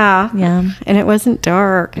one? Yeah. Yeah. And it wasn't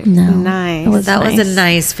dark. It was No, nice. it was- that was nice. a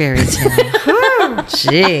nice fairy tale.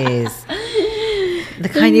 Jeez. The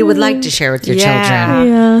kind you would like to share with your Yeah.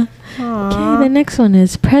 children. Yeah. Okay, the next one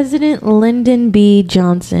is President Lyndon B.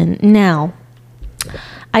 Johnson. Now,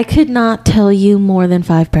 I could not tell you more than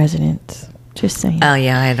 5 presidents. Just saying. Oh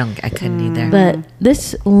yeah, I couldn't either. But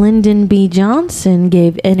this Lyndon B. Johnson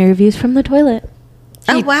gave interviews from the toilet.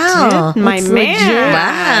 oh wow. My It's man. legit.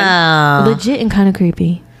 Wow. Legit and kind of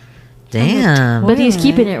creepy. Damn. But he's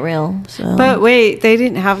keeping it real. So. But wait, they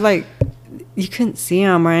didn't have like, you couldn't see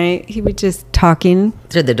him, right? He was just talking.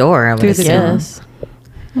 Through the door, I would Through the assume. door. yes.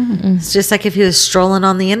 It's just like if he was strolling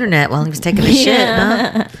on the internet while he was taking a shit,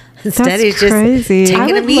 huh? Instead, That's he's just crazy. taking I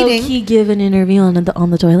a would meeting. low-key give an interview on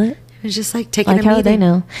the toilet. He was just like taking Like, a how meeting. would they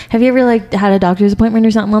know? Have you ever like had a doctor's appointment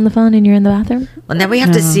or something on the phone and you're in the bathroom? Well, now we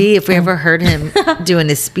have to see if we ever heard him doing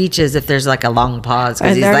his speeches, if there's like a long pause.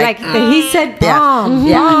 Because And he's they're like, like, he said Yeah. bomb,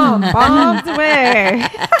 Yeah. bombs away.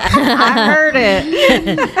 I heard it.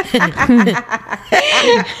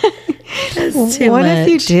 "It's too What if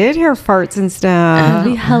you much." did hear farts and stuff?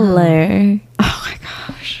 That'd be hilarious. Oh my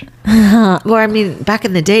gosh. Well, I mean, back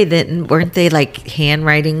in the day, that weren't they like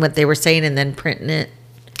handwriting what they were saying and then printing it?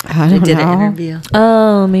 I They don't did know. an interview.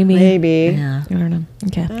 Oh, maybe. Maybe. Yeah. I don't know.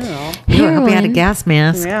 Okay. Oh. Ooh, I hope he had a Heroin. gas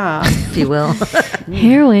mask, Yeah. if you will.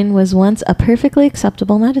 Heroin was once a perfectly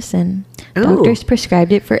acceptable medicine. Ooh. Doctors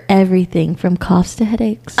prescribed it for everything from coughs to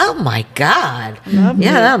headaches. Oh my God. Yeah,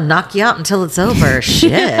 that'll knock you out until it's over.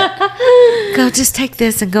 Shit. Go, just take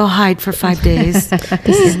this and go hide for 5 days.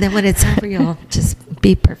 And then when it's over, you'll just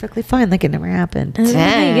be perfectly fine like it never happened. And then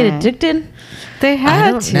how you get Dang. addicted? They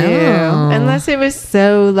had don't to. know. Unless it was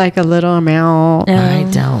so like a little amount. I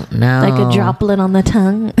don't know. Like a droplet on the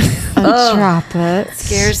tongue. A droplet.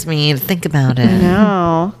 Scares me to think about it.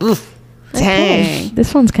 No. Oof. Dang.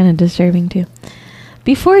 This one's kind of disturbing too.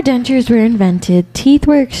 Before dentures were invented, teeth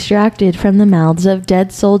were extracted from the mouths of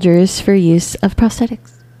dead soldiers for use of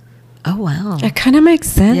prosthetics. Oh, wow. It kind of makes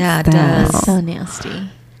sense. Yeah, it though. does. That's so nasty.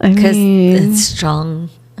 I Because mean, it's strong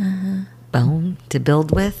bone to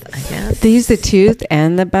build with, I guess. they use the tooth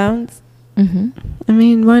and the bones. Mm-hmm. I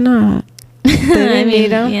mean, why not? They didn't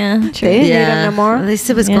need them. Yeah, They true. didn't need them no more. At least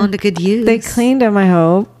it was Yeah. going to good use. They cleaned them, I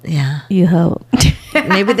hope. Yeah. You hope.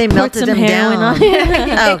 Maybe they melted some them heroin down. on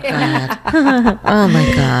it. Oh God. Oh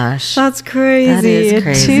my gosh. That's crazy. That is A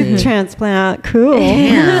crazy. tooth transplant. Cool.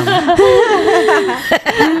 Damn.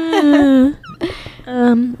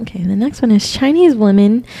 Okay, the next one is Chinese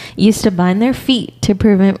women used to bind their feet to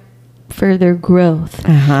prevent further growth.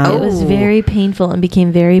 Uh-huh. It was Oh. very painful and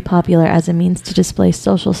became very popular as a means to display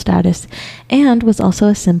social status and was also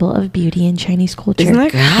a symbol of beauty in Chinese culture. Isn't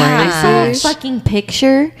that God. I saw a crazy? fucking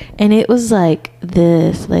picture and it was like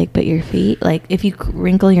this, like, but your feet, like if you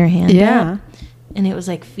wrinkle your hand Yeah. up, and it was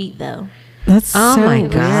like feet though. That's Oh so my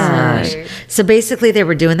weird. gosh. So basically they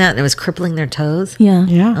were doing that and it was crippling their toes? Yeah.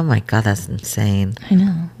 Yeah. Oh my God, that's insane. I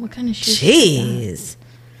know. What kind of shit? is Jeez.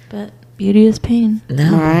 that? But beauty is pain.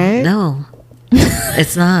 No. Right? No.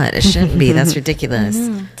 It's not. It shouldn't be. That's ridiculous.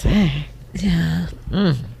 Dang. Yeah.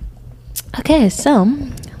 Mm. Okay, so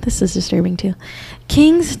this is disturbing too.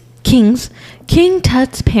 King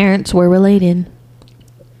Tut's parents were related.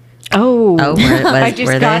 Oh. Oh, I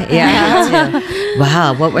just were got they? Yeah.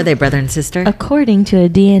 Wow. What were they, brother and sister? According to a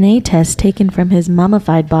DNA test taken from his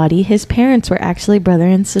mummified body, his parents were actually brother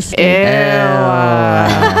and sister.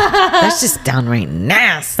 That's just downright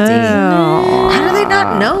nasty. How do they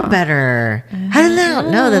not know better? How do they not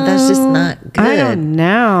know that that's just not good? I don't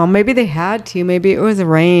know. Maybe they had to. Maybe it was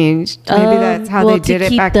arranged. Maybe that's how well, they did to it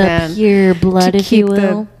keep back the then. pure blood, To if you keep the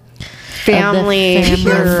will. Family. family.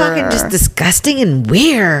 You're pure. fucking just disgusting and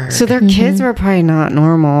weird. So their kids were probably not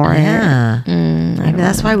normal, right? yeah. I Maybe don't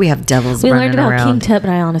that's know. why we have devils We running learned about around. King Tut,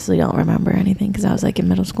 but I honestly don't remember anything because I was like in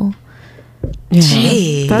middle school. Yeah.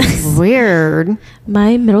 Jeez. That's weird.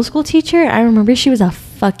 My middle school teacher, I remember she was a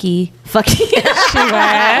fucky.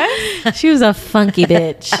 She was a funky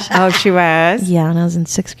bitch. Oh, she was? Yeah, when I was in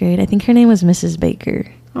 6th grade. I think her name was Mrs. Baker.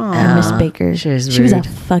 Aw. Miss Baker. She was a rude.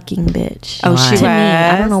 fucking bitch. Oh, she to me.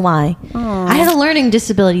 I don't was? know why. Aw. I had a learning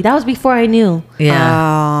disability. That was before I knew.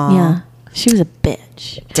 Yeah. Oh. Yeah. She was a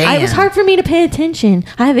bitch. Damn. It was hard for me to pay attention.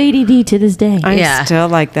 I have ADD to this day. I'm Yeah. still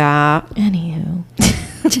like that. Anywho.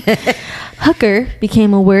 Hooker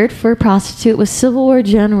became a word for prostitute with Civil War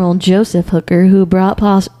General Joseph Hooker, who brought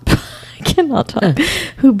prostitutes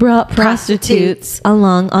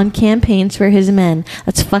along on campaigns for his men.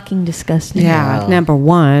 That's fucking disgusting. Yeah, Wow. number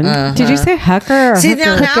one. Did you say hooker or See,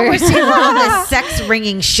 now hooker? we're seeing where all this sex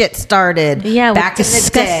ringing shit started. Yeah, back with in the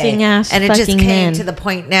disgusting day, ass and it just fucking came men. to the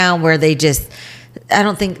point now where they just.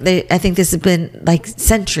 I think this has been like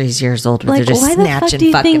centuries years old. Where Like, they're just why the fuck snatching do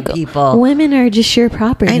you fucking think people. women are just your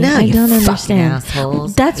property? I know, I you don't fucking understand.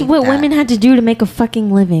 assholes. That's Hate what that. women had to do to make a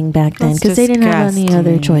fucking living back then, That's because they didn't have any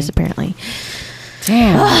other disgusting. choice apparently.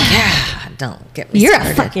 Damn. Yeah, don't get me You're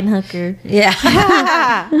started. a fucking hooker, Yeah.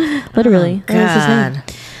 literally. Oh, That was his name. God.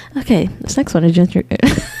 Okay, this next one is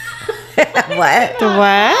What?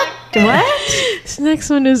 What? What? This next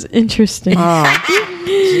one is interesting.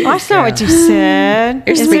 That's not what you said.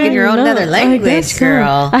 You're Is speaking it? your own No, other I language, guess so.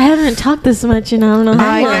 girl. I haven't talked this much in I don't know how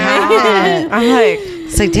I long. know. I'm like,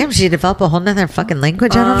 It's like, damn, she developed a whole nother fucking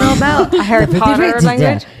language I don't know about. Harry Potter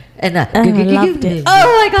language? And I loved it.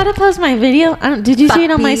 Oh, I gotta post my video. Did you see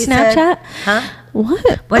it on my Fucky, you said? Snapchat? Huh?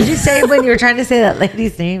 What? What did you say when you were trying to say that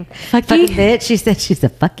lady's name? Fucky? Fucking bitch. She said she's a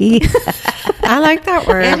fucky. I like that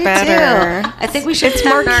word I do better. too. I think we should It's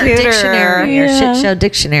start more our cuter. dictionary or Yeah. shit show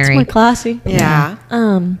dictionary. More classy. Yeah.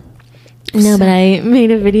 No, but I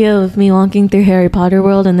made a video of me walking through Harry Potter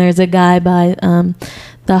World, and there's a guy by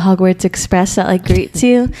the Hogwarts Express that like greets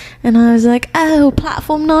you, and I was like, "Oh,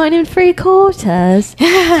 platform 9 and 3/4.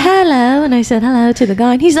 Hello," and I said hello to the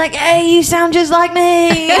guy, and he's like, "Hey, you sound just like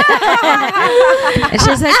me." And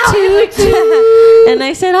she's like, "Toot toot," and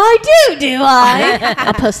I said, "I do I?"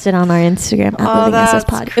 I'll post it on our Instagram. Oh, Living SS that's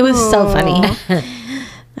Pod. It was so funny.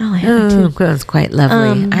 Oh, I have to. Oh, that was quite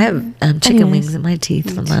lovely. I have chicken anyways. wings in my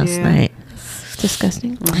teeth from last too. night.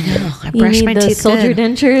 Disgusting. I know. I You brushed need my the teeth soldier good.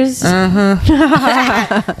 dentures.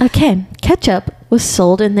 Okay, ketchup was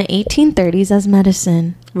sold in the 1830s as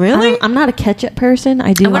medicine. Really? I'm not a ketchup person.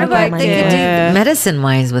 I do I wonder like what that. they could Yeah. do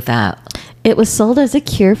medicine-wise with that. It was sold as a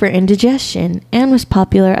cure for indigestion and was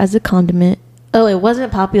popular as a condiment. Oh, it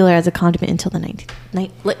wasn't popular as a condiment until the 19th. I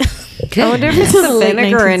wonder if it's The the late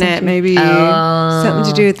vinegar 19th in it. century. Maybe Oh.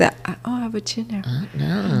 something to do with that. Oh, I have a chin now.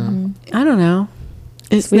 No. I don't know.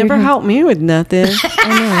 It's weird, never huh? helped me with nothing.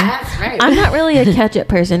 That's right. I'm not really a ketchup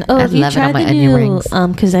person. Oh, I if you love it on tried my the onion new, rings.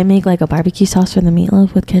 because I make like a barbecue sauce for the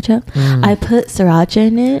meatloaf with ketchup. I put sriracha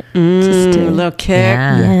in it. Just A to, little kick.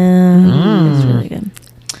 Yeah. yeah, it's really good.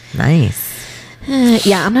 Nice.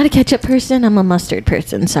 Yeah, I'm not a ketchup person. I'm a mustard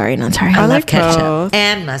person. Sorry, not sorry. I love like ketchup both.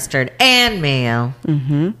 and mustard and mayo.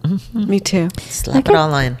 Me too. Slap Okay. it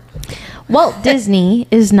all in. Walt Disney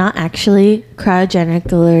is not actually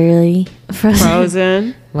cryogenically frozen.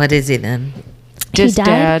 Frozen. What is he then? Just he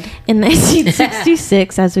died dead. in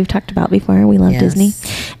 1966, as we've talked about before. We love Yes. Disney.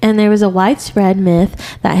 And there was a widespread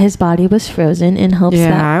myth that his body was frozen in hopes Yeah,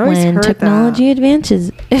 I that always when heard technology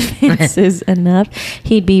advances enough,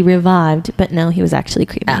 he'd be revived. But no, he was actually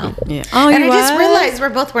cremated. Oh. Yeah. Oh, And you I just what? realized we're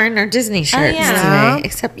both wearing our Disney shirts yeah. today,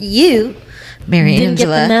 except you, Mary Didn't get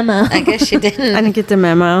the Angela. memo. I guess you I didn't. didn't get the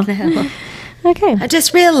memo. Okay. I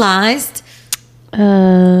just realized.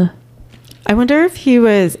 I wonder if he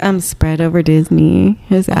was spread over Disney,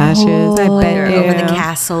 his ashes. I bet They're you. over the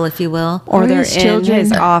castle, if you will. Or Or they're his in children.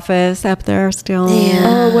 his office up there still. Yeah.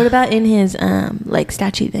 Oh, what about in his like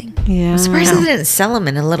statue thing? Yeah. I'm surprised they didn't sell them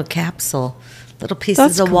in a little capsule, little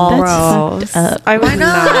pieces That's of wall. gross. fucked up. I would Why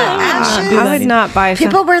not? Ashes. I would not buy some.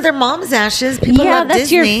 People wear their mom's ashes. People Yeah, love that's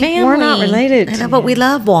Disney. your family. We're not related. I know, but we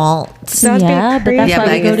love Walt. That'd be Yeah, but that's creepy. Yeah, why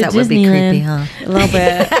but we I go guess to that would be Disneyland. creepy, huh? A little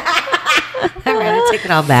bit. All right, I take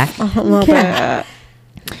it all back. A little bit.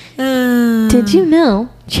 Did you know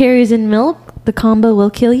cherries and milk, the combo will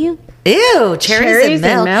kill you? Ew, cherries Cherries and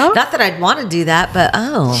and milk. milk? Not that I'd want to do that, but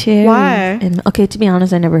Cherries Why? and okay, to be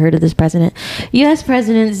honest, I never heard of this president. U.S.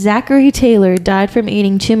 President Zachary Taylor died from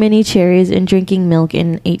eating too many cherries and drinking milk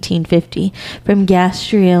in 1850 from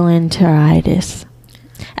gastroenteritis.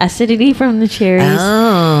 Acidity from the cherries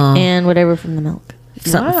Oh. and whatever from the milk.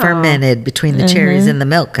 Something Wow. fermented between the cherries and the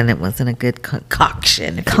milk, and it wasn't a good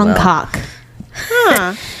concoction. if you will. Concoct.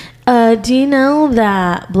 Huh. Do you know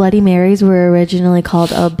that Bloody Marys were originally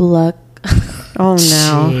called a blood? Oh,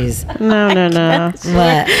 no. Jeez. No.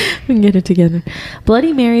 What? We can get it together.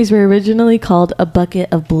 Bloody Marys were originally called a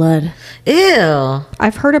bucket of blood. Ew.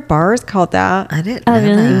 I've heard of bars called that. I didn't Oh,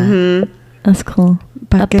 know really? that. That's cool.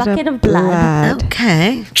 Bucket a bucket of blood.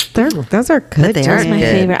 Okay. Those are good. they are That's my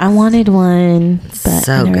good. favorite. I wanted one, but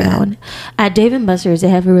So I never good. got one. At Dave and Buster's, they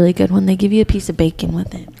have a really good one. They give you a piece of bacon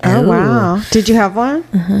with it. Oh, Ooh. wow. Did you have one?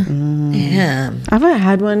 Yeah. I haven't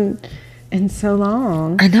had one in so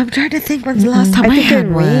long. I know. I'm trying to think when's the last time I, think had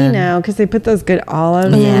in one. Reno because they put those good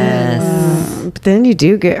olives Yes. in. But then you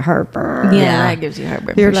do get heartburn. Yeah, that gives you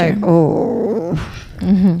heartburn. You're for like, sure. oh.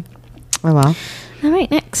 Oh, well. All right,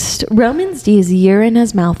 next. Romans use urine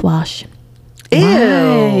as mouthwash. Ew.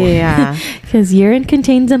 Yeah. Because urine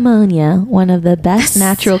contains ammonia, one of the best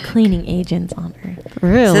natural cleaning agents on earth.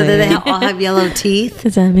 Really? So that they all have yellow teeth.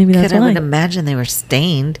 Is that maybe that's I why? would imagine they were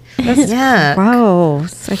stained. That's yeah.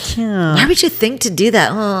 gross. I can't. Why would you think to do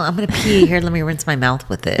that? Oh, I'm gonna pee here. Let me rinse my mouth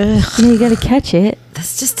with it. Yeah, you got to catch it.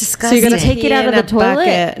 That's just So disgusting. you gotta take it out of the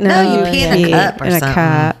toilet? No, you pee in a cup or in something. a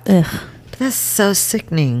cup. Ugh. But that's so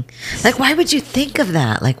sickening. Like, why would you think of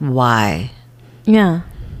that? Like, why? Yeah.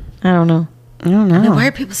 I don't know. I don't I mean, know. why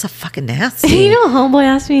are people so fucking nasty? You know, homeboy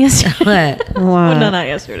asked me yesterday. What? What? No, not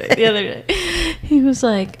yesterday. The other day. He was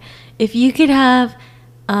like, if you could have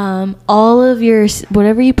all of your,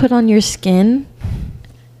 whatever you put on your skin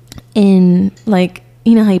in, like,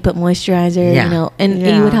 you know how you put moisturizer, Yeah. you know, and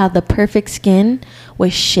Yeah. you would have the perfect skin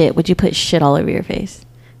with shit. Would you put shit all over your face?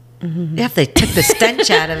 Yeah, if they took the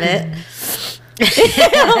stench out of it.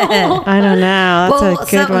 I don't know. That's Well, a good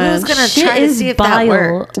so one. who's gonna Shit try to is see if that bile,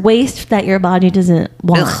 worked? waste that your body doesn't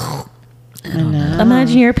want. Ugh.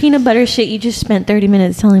 Imagine your peanut butter shit you just spent 30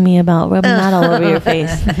 minutes telling me about, rubbing that all over your face.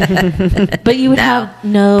 But you would No. have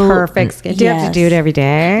no Perfect skin. Do you have to do it every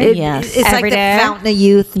day? It- Yes. It's like Every the day? fountain of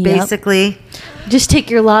youth, Yep. basically. Just take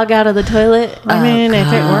your log out of the toilet. I mean, if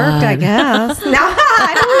it worked, I guess. No,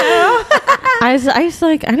 I don't know. I was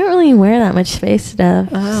like, I don't really wear that much face stuff,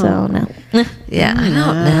 so no. Yeah, I don't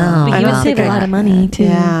know. But I you don't would save think a I- lot of money too.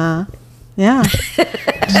 Yeah. Yeah.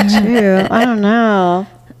 It's true. I don't know.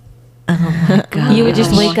 You would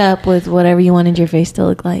just wake up with whatever you wanted your face to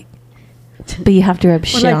look like, but you have to rub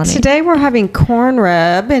shit Well, on like it. today we're having corn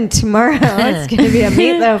rub, and tomorrow it's going to be a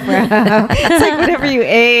meatloaf rub. It's like whatever you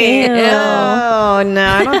ate. Ew. Oh no,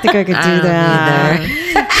 I don't think I could do I don't that.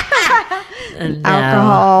 No.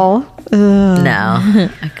 Alcohol. Ugh. No,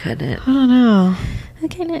 I couldn't. I don't know.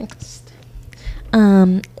 Okay, next.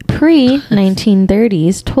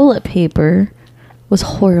 Pre-1930s toilet paper was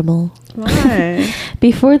horrible. Why?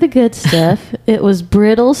 Before the good stuff, it was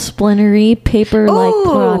brittle, splintery, paper-like Ooh.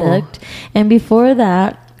 product. And before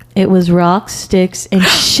that, it was rocks, sticks, and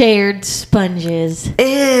shared sponges. Ew.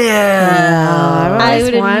 I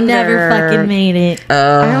would have never fucking made it.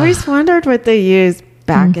 I always wondered what they used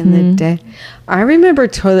back in the day. I remember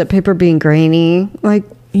toilet paper being grainy. Like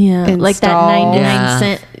Yeah, like that Install.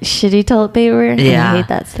 99-cent shitty toilet paper. Yeah. I hate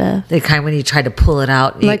that stuff. The kind when you try to pull it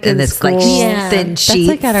out, Like and in it's like school. Yeah, thin that's sheets.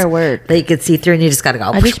 like at our work. that you can see through, and you just gotta go.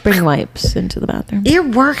 I just bring wipes into the bathroom. Your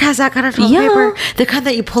work has that kind of toilet Yeah. paper? The kind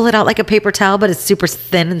that you pull it out like a paper towel, but it's super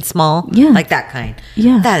thin and small? Yeah. Like that kind?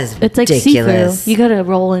 Yeah, That is it's like ridiculous. see-through. You gotta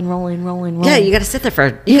roll in. Yeah, you gotta sit there for,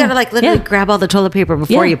 you Yeah. gotta like literally Yeah. grab all the toilet paper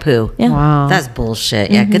before Yeah. you poo. Yeah. Wow. That's bullshit.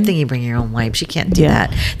 Yeah, good thing you bring your own wipes. You can't do Yeah.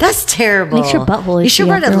 that. That's terrible. Makes your butthole You itchy should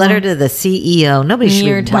write a after a letter while. to the CEO. Nobody should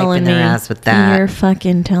You're be wiping telling their me. ass with that. You're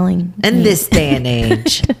fucking telling. In me. this day and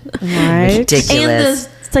age. Right? Ridiculous.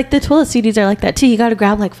 And it's like the toilet CDs are like that too. You got to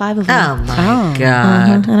grab like 5 of them. Oh my Oh.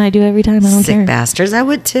 God. And I do every time. I don't Sick care. bastards. I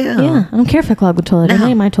would too. Yeah, I don't care if I clog the toilet. No. It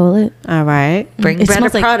ain't my toilet. All right. Bring It better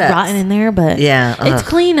smells like products. rotten in there, but Yeah, it's ugh.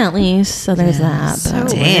 clean at least. So there's that. so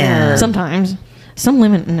But Damn. sometimes some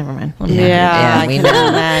women. Never mind. Let me Yeah, Yeah, I we can know.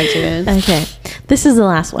 imagine. Okay, this is the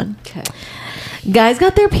last one. Okay. Guys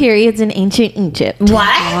got their periods in ancient Egypt.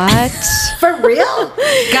 What? For real?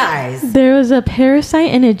 Guys. There was a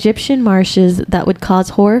parasite in Egyptian marshes that would cause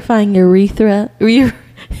horrifying urethra. I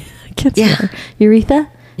can't say Yeah. it. Urethra?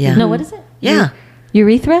 Yeah. No, what is it? Yeah.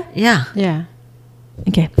 Urethra? Yeah. Yeah.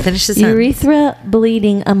 Okay. Finish the sentence. Urethra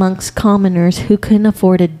bleeding amongst commoners who couldn't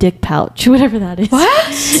afford a dick pouch, whatever that is.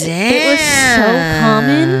 Damn. It was so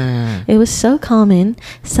common. It was so common.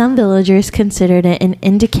 Some villagers considered it an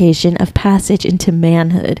indication of passage into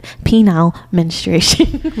manhood, penile menstruation.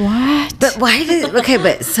 What? But why did, okay,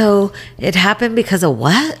 but so it happened because of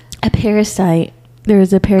what? A parasite. There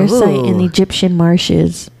was a parasite in Ooh. Egyptian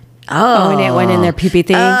marshes. Oh. and it went in their pee-pee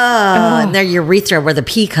thing? Oh, and their urethra where the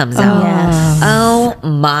pee comes out. Yes. Oh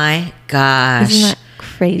my gosh. Isn't that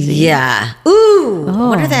crazy? Yeah. Ooh. I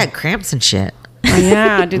wonder Oh. if they had cramps and shit. Oh,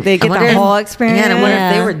 yeah. Did they I get wonder the if- whole experience? Yeah, and I wonder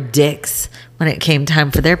if they Yeah. were dicks when it came time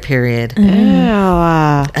for their period. Ew.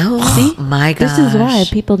 Oh my gosh. This is why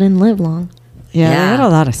people didn't live long. Yeah, they Yeah. had a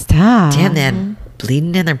lot of stuff. Damn, they had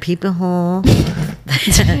bleeding in their peepee hole.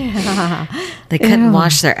 They couldn't Ew.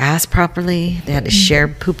 wash their ass properly. They had to share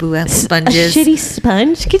poo-poo sponges. A shitty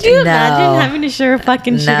sponge? Could you No. imagine having to share a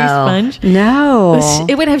fucking shitty No. sponge? No.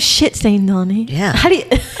 It would have shit stains on it. Yeah. How do you?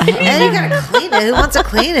 And you gotta clean it. Who wants to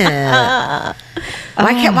clean it?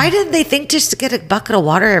 Why didn't they think just to get a bucket of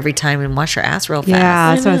water every time and wash your ass real fast?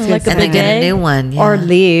 Yeah, that's what I was I know, going like to a And then big get a bidet. new one. Yeah. Or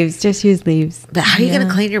leaves. Just use leaves. But how are you Yeah.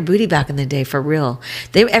 gonna clean your booty back in the day for real?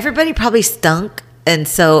 Everybody probably stunk, and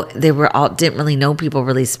so they were all didn't really know people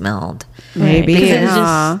really smelled. Maybe. Because it was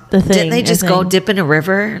Yeah. just the thing. Didn't they I just go think. dip in a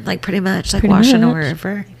river, like pretty much, like Pretty wash in a much.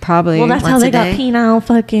 river? Probably. Well, that's how once they a got day? penile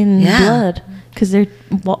fucking Yeah. blood because they're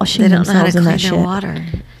washing They don't know how to themselves in clean that their shit. water.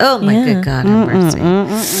 Oh my Yeah. good God, have mercy.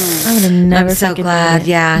 I would have never. I'm so fucking glad. done it.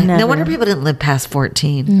 Yeah, no Never. wonder people didn't live past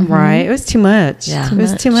 14. Right. It was too much. Yeah. It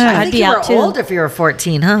was Too too much. much. I I'd think be you were out too. old if you were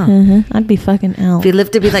 14, huh? I'd be fucking out. If you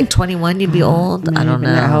lived to be like 21, you'd be old. I don't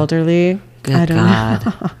Maybe know. elderly. Good I don't God.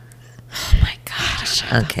 know. Oh my gosh.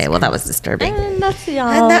 Okay, well that was disturbing. And that's the all.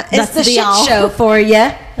 And that is that's the shit all. show for you.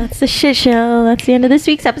 That's the shit show. That's the end of this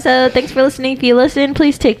week's episode. Thanks for listening. If you listen,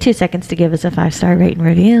 please take 2 seconds to give us a 5-star rate and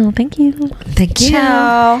review. Thank you. Thank you.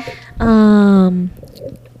 Ciao.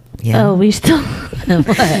 Yeah. Oh, we still.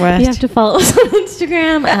 What? You have to follow us on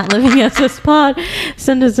Instagram at Living SS Pod.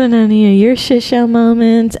 Send us in any of your shit show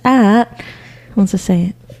moments at, let's just say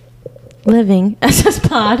it,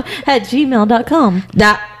 livingSSPod@gmail.com.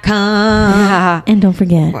 .com. And don't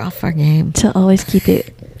forget We're off our game. to always keep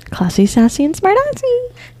it classy, sassy, and smart-assy.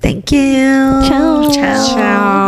 Thank you. Ciao. Ciao. Ciao.